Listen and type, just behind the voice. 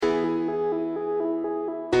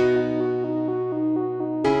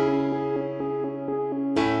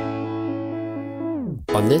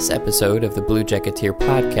On this episode of the Blue Jacketeer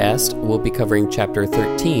podcast, we'll be covering Chapter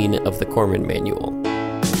 13 of the Corpsman Manual.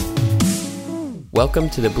 Welcome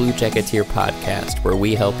to the Blue Jacketeer podcast, where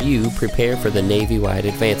we help you prepare for the Navy-wide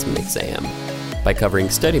advancement exam by covering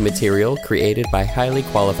study material created by highly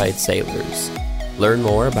qualified sailors. Learn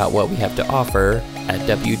more about what we have to offer at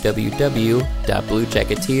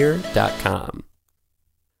www.bluejacketeer.com.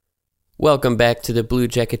 Welcome back to the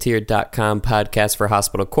BlueJacketeer.com podcast for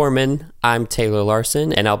Hospital Corpsman. I'm Taylor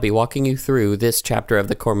Larson, and I'll be walking you through this chapter of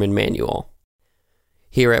the Corpsman Manual.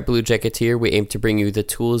 Here at Blue Jacketeer, we aim to bring you the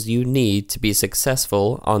tools you need to be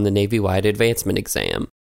successful on the Navy-wide advancement exam.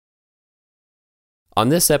 On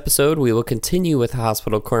this episode, we will continue with the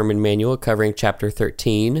Hospital Corpsman Manual covering Chapter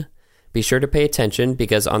 13. Be sure to pay attention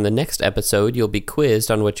because on the next episode, you'll be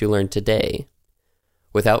quizzed on what you learned today.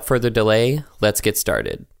 Without further delay, let's get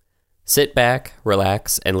started. Sit back,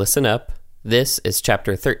 relax, and listen up. This is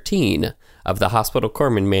Chapter 13 of the Hospital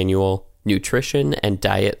Corpsman Manual, Nutrition and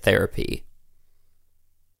Diet Therapy.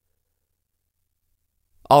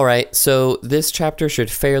 Alright, so this chapter should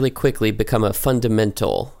fairly quickly become a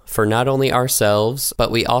fundamental for not only ourselves, but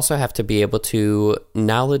we also have to be able to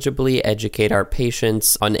knowledgeably educate our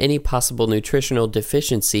patients on any possible nutritional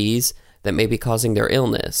deficiencies that may be causing their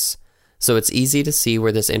illness. So it's easy to see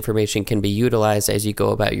where this information can be utilized as you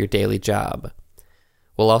go about your daily job.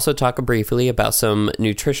 We'll also talk briefly about some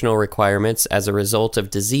nutritional requirements as a result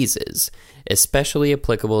of diseases, especially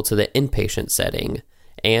applicable to the inpatient setting,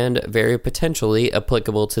 and very potentially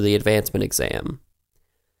applicable to the advancement exam.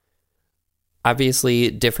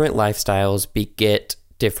 Obviously, different lifestyles beget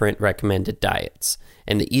different recommended diets,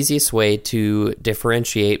 and the easiest way to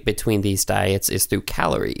differentiate between these diets is through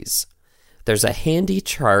calories. There's a handy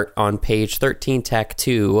chart on page 13, Tac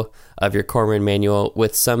 2 of your Corpsman Manual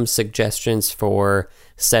with some suggestions for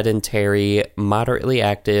sedentary, moderately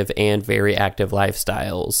active, and very active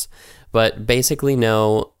lifestyles. But basically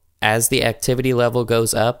know, as the activity level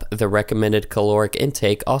goes up, the recommended caloric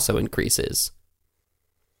intake also increases.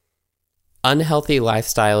 Unhealthy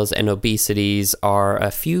lifestyles and obesities are a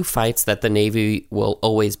few fights that the Navy will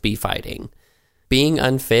always be fighting. Being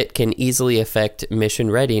unfit can easily affect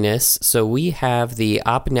mission readiness, so we have the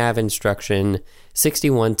OpNav Instruction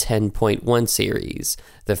 6110.1 series,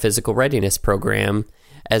 the Physical Readiness Program,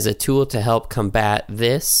 as a tool to help combat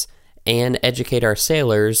this and educate our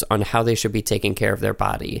sailors on how they should be taking care of their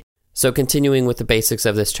body. So continuing with the basics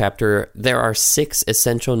of this chapter, there are 6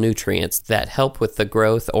 essential nutrients that help with the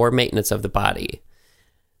growth or maintenance of the body.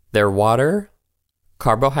 They're water,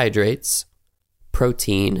 carbohydrates,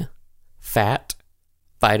 protein, fat,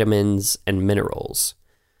 vitamins, and minerals.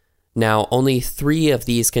 Now, only 3 of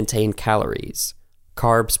these contain calories: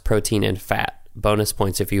 carbs, protein, and fat. Bonus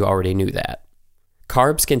points if you already knew that.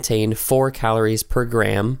 Carbs contain 4 calories per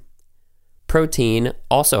gram. Protein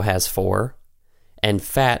also has 4, and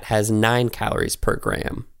fat has 9 calories per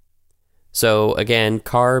gram. So again,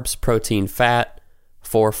 carbs, protein, fat,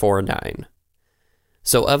 4, 4, 9.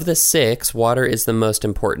 So of the 6, water is the most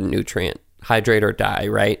important nutrient. Hydrate or die,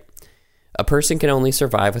 right? A person can only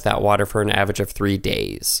survive without water for an average of 3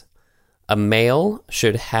 days. A male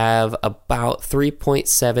should have about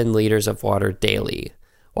 3.7 liters of water daily,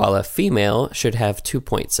 while a female should have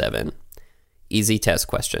 2.7. Easy test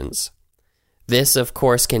questions. This, of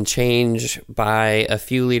course, can change by a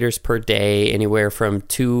few liters per day, anywhere from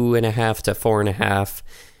 2.5 to 4.5,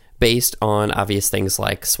 based on obvious things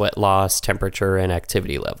like sweat loss, temperature, and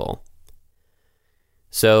activity level.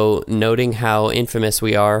 So, noting how infamous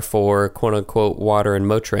we are for quote-unquote water and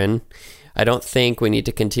Motrin, I don't think we need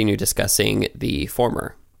to continue discussing the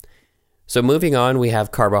former. So moving on, we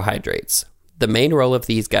have carbohydrates. The main role of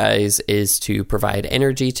these guys is to provide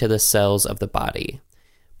energy to the cells of the body.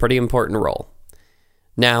 Pretty important role.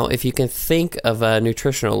 Now, if you can think of a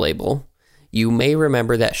nutritional label, you may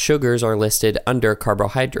remember that sugars are listed under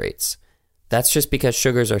carbohydrates. That's just because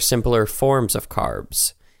sugars are simpler forms of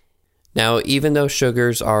carbs. Now, even though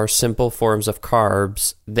sugars are simple forms of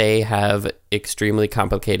carbs, they have extremely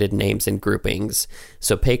complicated names and groupings,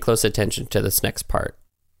 so pay close attention to this next part.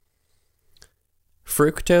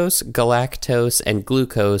 Fructose, galactose, and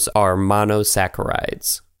glucose are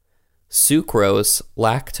monosaccharides. Sucrose,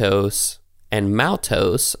 lactose, and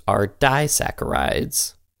maltose are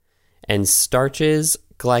disaccharides. And starches,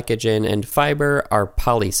 glycogen, and fiber are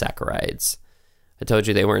polysaccharides. I told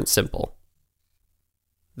you they weren't simple.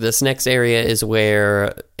 This next area is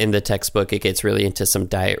where, in the textbook, it gets really into some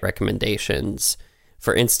diet recommendations.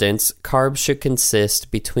 For instance, carbs should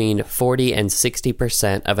consist between 40 and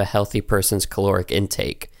 60% of a healthy person's caloric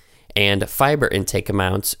intake, and fiber intake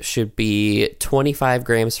amounts should be 25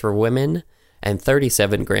 grams for women and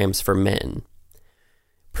 37 grams for men.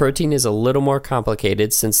 Protein is a little more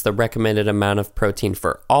complicated since the recommended amount of protein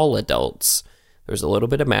for all adults, there's a little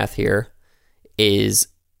bit of math here, is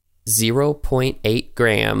 0.8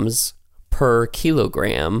 grams per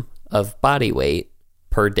kilogram of body weight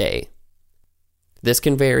per day. This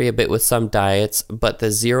can vary a bit with some diets, but the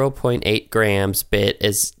 0.8 grams bit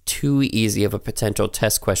is too easy of a potential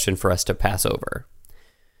test question for us to pass over.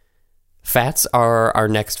 Fats are our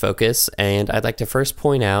next focus, and I'd like to first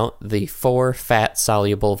point out the 4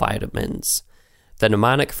 fat-soluble vitamins. The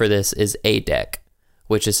mnemonic for this is ADEK,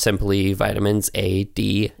 which is simply vitamins A,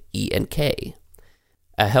 D, E, and K.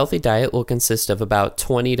 A healthy diet will consist of about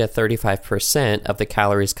 20 to 35% of the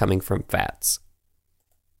calories coming from fats.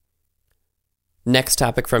 Next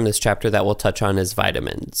topic from this chapter that we'll touch on is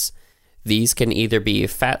vitamins. These can either be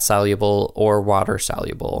fat-soluble or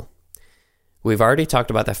water-soluble. We've already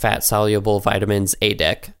talked about the fat-soluble vitamins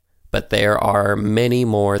ADEK, but there are many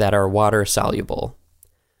more that are water-soluble.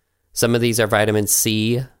 Some of these are vitamin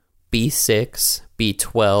C, B6,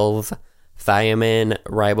 B12, thiamine,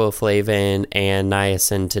 riboflavin, and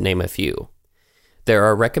niacin, to name a few. There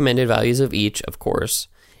are recommended values of each, of course,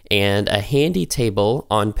 and a handy table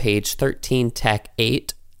on page 13 Tech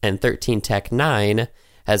 8 and 13 Tech 9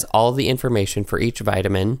 has all the information for each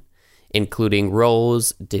vitamin, including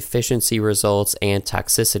roles, deficiency results, and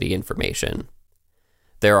toxicity information.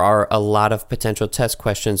 There are a lot of potential test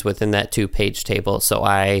questions within that 2-page table, so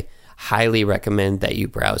I highly recommend that you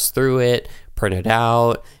browse through it, print it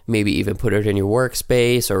out, maybe even put it in your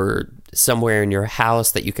workspace or somewhere in your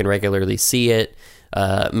house that you can regularly see it.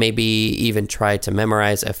 Maybe even try to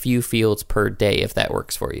memorize a few fields per day if that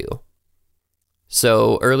works for you.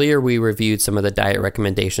 So earlier we reviewed some of the diet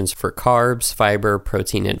recommendations for carbs, fiber,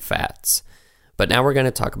 protein, and fats. But now we're going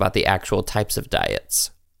to talk about the actual types of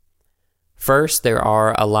diets. First, there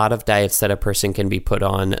are a lot of diets that a person can be put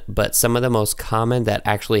on, but some of the most common that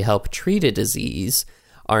actually help treat a disease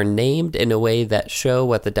are named in a way that show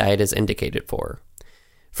what the diet is indicated for.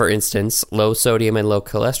 For instance, low sodium and low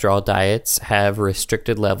cholesterol diets have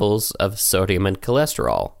restricted levels of sodium and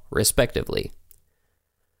cholesterol, respectively.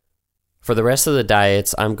 For the rest of the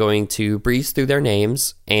diets, I'm going to breeze through their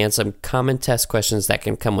names and some common test questions that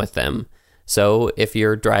can come with them. So if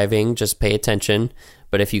you're driving, just pay attention.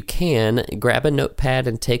 But if you can, grab a notepad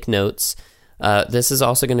and take notes. This is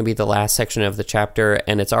also going to be the last section of the chapter,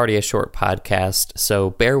 and it's already a short podcast,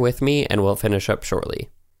 so bear with me and we'll finish up shortly.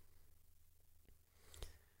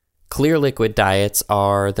 Clear liquid diets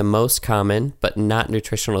are the most common, but not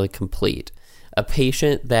nutritionally complete. A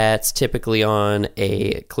patient that's typically on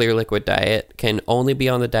a clear liquid diet can only be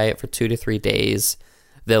on the diet for 2 to 3 days.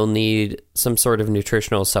 They'll need some sort of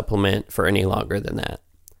nutritional supplement for any longer than that.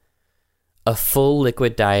 A full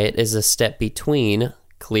liquid diet is a step between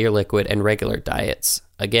clear liquid and regular diets.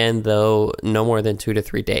 Again, though, no more than 2 to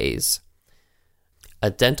 3 days. A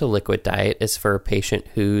dental liquid diet is for a patient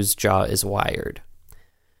whose jaw is wired.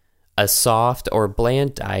 A soft or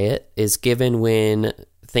bland diet is given when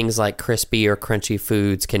things like crispy or crunchy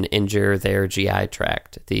foods can injure their GI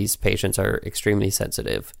tract. These patients are extremely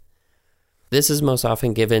sensitive. This is most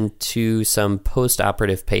often given to some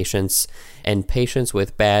post-operative patients and patients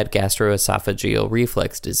with bad gastroesophageal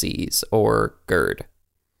reflux disease, or GERD.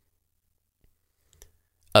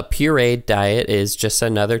 A pureed diet is just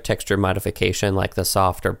another texture modification like the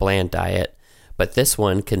soft or bland diet, but this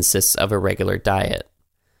one consists of a regular diet.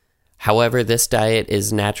 However, this diet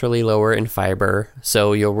is naturally lower in fiber,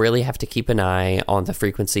 so you'll really have to keep an eye on the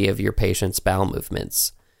frequency of your patient's bowel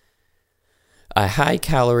movements. A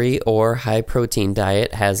high-calorie or high-protein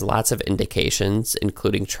diet has lots of indications,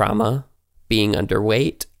 including trauma, being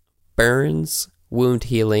underweight, burns, wound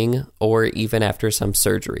healing, or even after some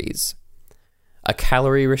surgeries. A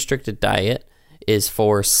calorie-restricted diet is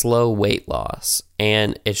for slow weight loss,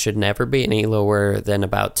 and it should never be any lower than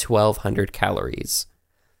about 1,200 calories.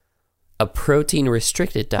 A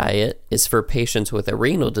protein-restricted diet is for patients with a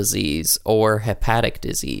renal disease or hepatic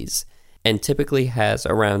disease, and typically has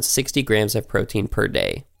around 60 grams of protein per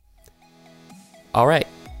day. All right,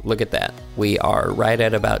 look at that. We are right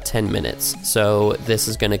at about 10 minutes, so this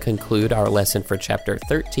is going to conclude our lesson for Chapter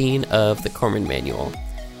 13 of the Corpsman Manual.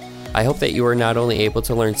 I hope that you are not only able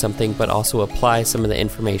to learn something, but also apply some of the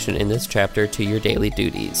information in this chapter to your daily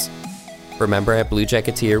duties. Remember, at Blue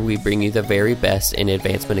Jacketeer, we bring you the very best in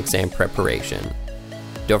advancement exam preparation.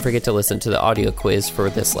 Don't forget to listen to the audio quiz for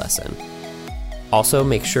this lesson. Also,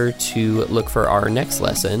 make sure to look for our next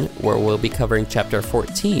lesson, where we'll be covering Chapter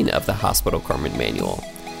 14 of the Hospital Corpsman Manual.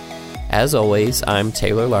 As always, I'm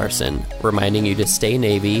Taylor Larson, reminding you to stay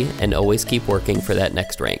Navy and always keep working for that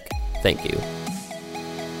next rank. Thank you.